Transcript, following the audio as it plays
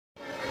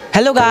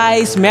Hello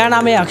guys, मेरा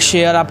नाम है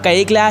अक्षय और आपका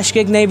एक क्लैश के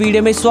एक नई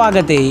वीडियो में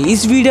स्वागत है।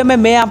 इस वीडियो में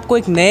मैं आपको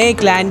एक नए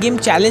क्लैन गेम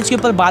चैलेंज के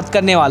ऊपर बात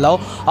करने वाला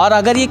हूँ। और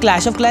अगर ये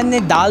क्लैश ऑफ क्लैन ने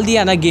डाल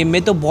दिया ना गेम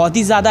में, तो बहुत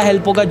ही ज़्यादा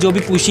हेल्प होगा जो भी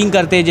पुशिंग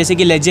करते हैं, जैसे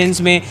कि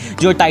लेजेंड्स में,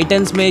 जो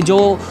टाइटन्स में,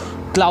 जो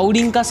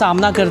क्लाउडिंग का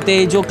सामना करते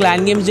हैं, जो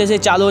क्लैन गेम्स जैसे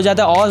चालू हो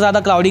जाता है और ज़्यादा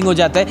क्लाउडिंग हो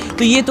जाता है,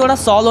 तो ये थोड़ा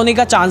सॉल्व होने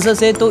का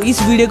चांसेस है। तो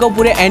इस वीडियो को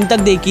पूरे एंड तक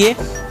देखिए।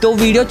 तो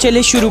वीडियो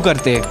चलिए शुरू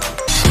करते हैं।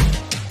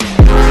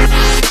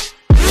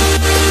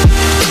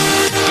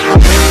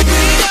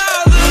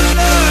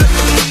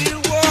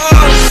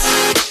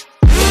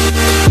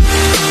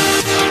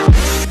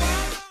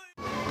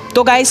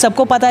 तो गाइस,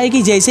 सबको पता है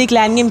कि जैसे ही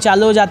क्लैन गेम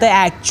चालू हो जाता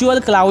है, एक्चुअल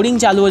क्लाउडिंग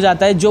चालू हो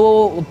जाता है।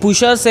 जो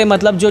पुशर्स है,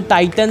 मतलब जो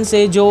टाइटन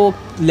से, जो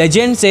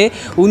लेजेंड्स है,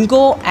 उनको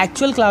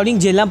एक्चुअल क्लाउडिंग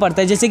झेलना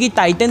पड़ता है। जैसे कि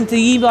टाइटन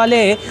 3 वाले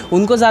हैं,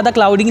 उनको ज़्यादा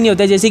क्लाउडिंग नहीं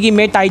होता है। जैसे कि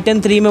मैं टाइटन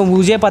 3 में,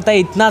 मुझे पता है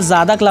इतना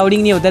ज़्यादा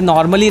क्लाउडिंग नहीं होता है,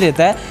 नॉर्मली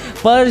रहता है।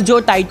 पर जो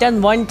टाइटन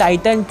 1,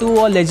 टाइटन 2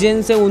 और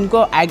लेजेंड्स है,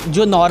 उनको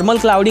जो नॉर्मल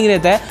क्लाउडिंग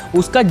रहता है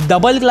उसका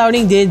डबल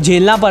क्लाउडिंग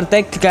झेलना पड़ता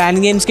है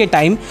क्लैन गेम्स के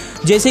टाइम।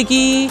 जैसे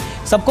कि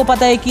सबको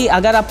पता है कि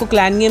अगर आपको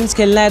क्लैन गेम्स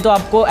खेलना है तो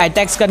आपको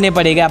अटैक्स करने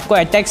पड़ेगा। आपको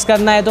अटैक्स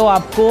करना है तो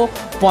आपको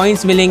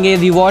पॉइंट्स मिलेंगे,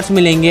 रिवॉर्ड्स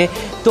मिलेंगे।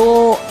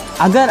 तो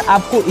अगर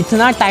आपको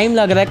इतना टाइम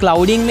लग रहा है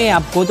क्लाउडिंग में,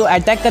 आपको तो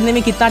अटैक करने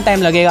में कितना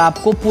टाइम लगेगा?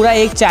 आपको पूरा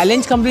एक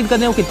चैलेंज कंप्लीट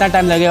करने में कितना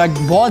टाइम लगेगा?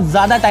 बहुत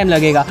ज़्यादा टाइम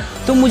लगेगा।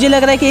 तो मुझे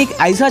लग रहा है कि एक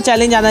ऐसा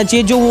चैलेंज आना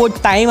चाहिए जो वो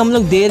टाइम हम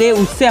लोग दे रहे हैं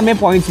उससे हमें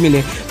पॉइंट्स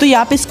मिले। तो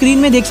यहाँ पे स्क्रीन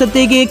में देख सकते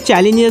हैं कि एक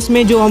चैलेंजेस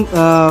में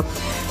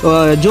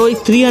जो एक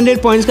 300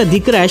 पॉइंट्स का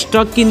दिख रहा है,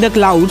 स्ट्रक इन द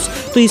क्लाउड्स।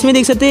 तो इसमें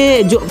देख सकते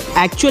हैं जो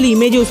एक्चुअल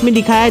इमेज है उसमें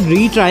दिखाया है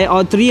रीट्राई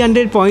और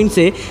 300 पॉइंट्स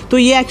है। तो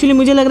ये एक्चुअली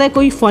मुझे लग रहा है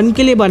कोई फ़न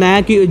के लिए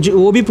बनाया, कि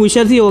वो भी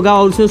पुशर ही होगा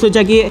और उसने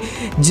सोचा कि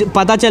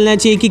पता चलना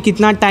चाहिए कि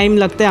कितना टाइम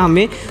लगता है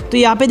हमें। तो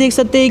यहाँ पे देख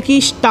सकते हैं कि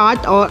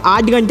स्टार्ट और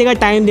 8 घंटे का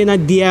टाइम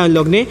दिया है उन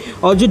लोग ने।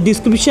 और जो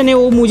डिस्क्रिप्शन है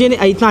वो मुझे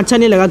इतना अच्छा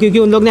नहीं लगा, क्योंकि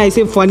उन लोग ने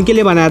ऐसे फ़न के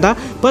लिए बनाया था।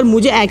 पर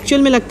मुझे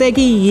एक्चुअल में लगता है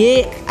कि ये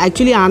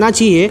एक्चुअली आना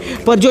चाहिए।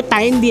 पर जो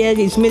टाइम दिया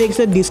है इसमें देख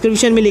सकते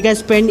डिस्क्रिप्शन में लिखा है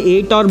स्पेंड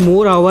 8 और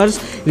मोर hours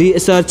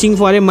searching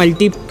for a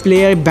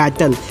multiplayer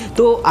battle.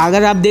 तो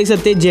अगर आप देख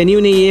सकते हैं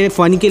जेन्युइन है ये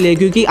फ़न के लिए,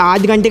 क्योंकि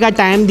 8 घंटे का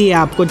टाइम दिया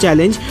है आपको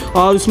चैलेंज,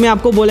 और उसमें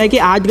आपको बोला है कि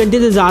 8 घंटे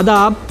से ज़्यादा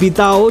आप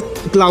बिताओ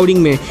क्लाउडिंग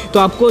में तो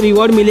आपको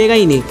रिवॉर्ड मिलेगा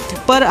ही नहीं।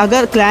 पर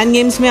अगर क्लैन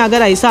गेम्स में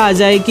अगर ऐसा आ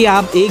जाए कि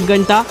आप 1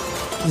 घंटा,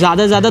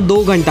 ज़्यादा से ज़्यादा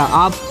 2 घंटा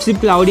आप सिर्फ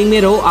क्लाउडिंग में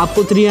रहो,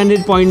 आपको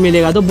 300 पॉइंट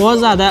मिलेगा, तो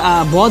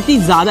बहुत ही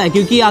ज़्यादा है।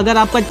 क्योंकि अगर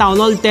आपका टाउन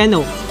हॉल 10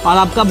 हो और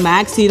आपका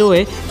मैक्स हीरो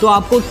है, तो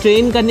आपको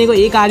ट्रेन करने को,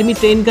 एक आर्मी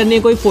ट्रेन करने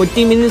को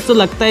 40 मिनट्स तो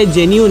लगता है,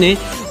 जेन्युइन है।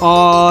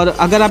 और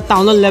अगर आप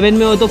टाउन हॉल 11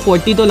 में हो तो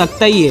 40 तो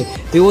लगता ही है,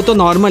 वो तो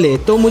नॉर्मल है।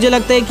 तो मुझे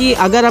लगता है कि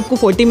अगर आपको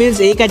 40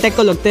 मिनट्स एक अटैक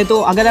को लगते हैं, तो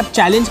अगर आप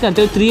चैलेंज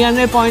करते हो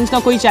 300 पॉइंट्स का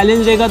कोई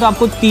चैलेंज रहेगा, तो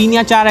आपको 3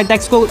 या 4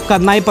 अटैक्स को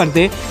करना ही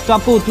पड़ते हैं। तो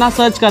आपको उतना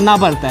सर्च करना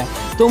पड़ता है।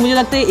 तो मुझे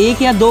लगता है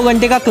 1 या 2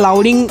 घंटे का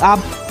क्लाउडिंग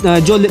आप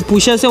जो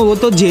पुशर्स हैं वो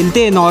तो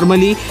झेलते हैं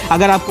नॉर्मली,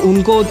 अगर आप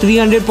उनको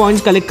 300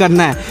 पॉइंट्स कलेक्ट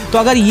करना है। तो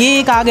अगर ये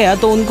एक आ गया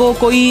तो उनको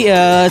कोई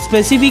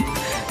स्पेसिफिक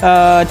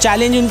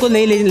चैलेंज उनको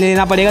नहीं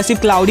लेना पड़ेगा,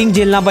 सिर्फ क्लाउडिंग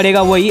झेलना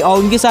पड़ेगा वही। और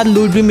उनके साथ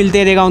लूट भी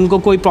मिलते रहेगा, उनको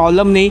कोई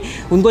प्रॉब्लम नहीं।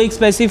 उनको एक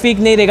स्पेसिफिक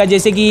नहीं रहेगा,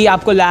 जैसे कि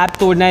आपको लैब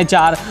तोड़ना है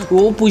 4,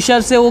 वो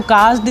पुशर से वो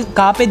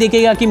कहाँ पे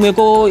देखेगा कि मेरे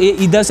को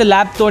इधर से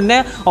लैब तोड़ना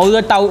है और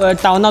उधर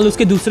टाउन हॉल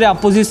उसके दूसरे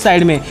अपोजिट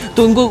साइड में,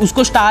 तो उनको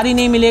उसको स्टार ही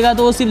नहीं मिलेगा,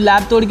 तो वो सिर्फ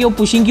लैब तोड़ के वो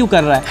पुशिंग क्यों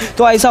कर रहा है?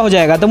 तो ऐसा हो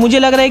जाएगा। तो मुझे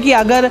लग रहा है कि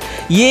अगर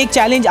ये एक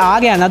चैलेंज आ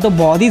गया ना तो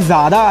बहुत ही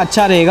ज़्यादा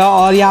अच्छा रहेगा।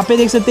 और यहाँ पे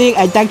देख सकते हैं एक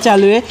अटैक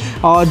चालू है,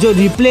 और जो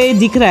रिप्ले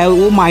दिख रहा है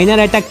वो माइनर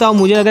अटैक था, और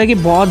मुझे लग रहा है कि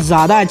बहुत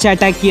ज़्यादा अच्छा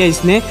अटैक किया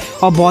इसने,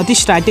 और बहुत ही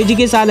स्ट्रैटेजी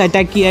के साथ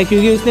अटैक किया है,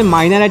 क्योंकि उसने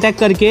माइनर अटैक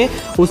करके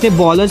उसने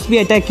बॉलर्स भी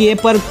अटैक किए,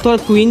 पर थोड़ा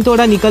क्वीन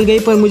थोड़ा निकल गई,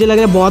 पर मुझे लग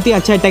रहा है बहुत ही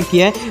अच्छा अटैक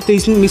किया है। तो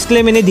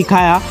इसलिए मैंने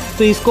दिखाया।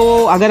 तो इसको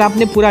अगर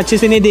आपने पूरा अच्छे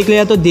से नहीं देख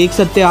लिया तो देख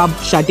सकते हैं आप,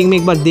 स्टार्टिंग में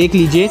एक बार देख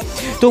लीजिए।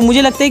 तो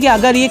मुझे लगता है कि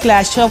अगर ये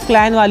क्लैश ऑफ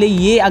क्लैन वाले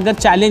ये अगर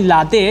चैलेंज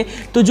लाते हैं,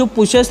 तो जो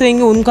पुशर्स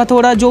रहेंगे उनका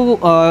थोड़ा जो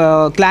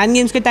क्लैन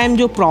गेम्स के टाइम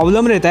जो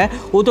प्रॉब्लम रहता है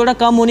वो थोड़ा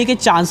कम होने के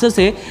चांसेस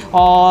है,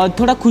 और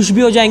थोड़ा खुश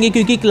भी हो जाएंगे।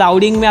 क्योंकि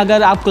क्लाउडिंग में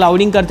अगर आप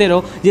क्लाउडिंग करते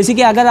रहो, जैसे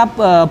कि अगर आप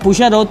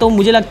पुशर हो, तो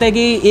मुझे लगता है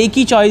कि एक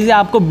ही चॉइस है,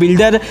 आपको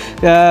बिल्डर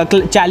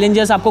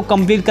चैलेंजेस आपको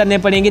कंप्लीट करने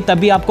पड़ेंगे,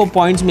 तभी आपको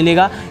पॉइंट्स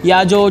मिलेगा।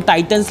 या जो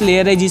टाइटन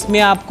स्लेयर है जिसमें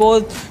आपको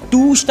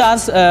 2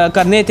 स्टार्स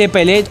करने थे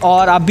पहले,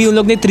 और अभी उन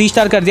लोग ने 3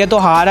 स्टार कर दिया, तो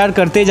हार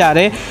करते जा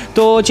रहे हैं।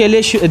 तो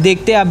चलिए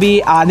देखते हैं अभी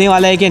आने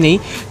वाला है कि नहीं।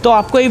 तो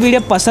आपको ये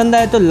वीडियो पसंद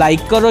आए तो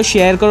लाइक करो,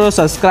 शेयर करो,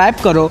 सब्सक्राइब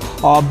करो,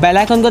 और बेल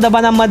आइकन को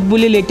दबाना मत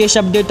भूलिए लेटेस्ट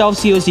अपडेट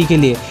ऑफ COC के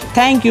लिए।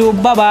 Thank you,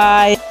 bye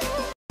bye.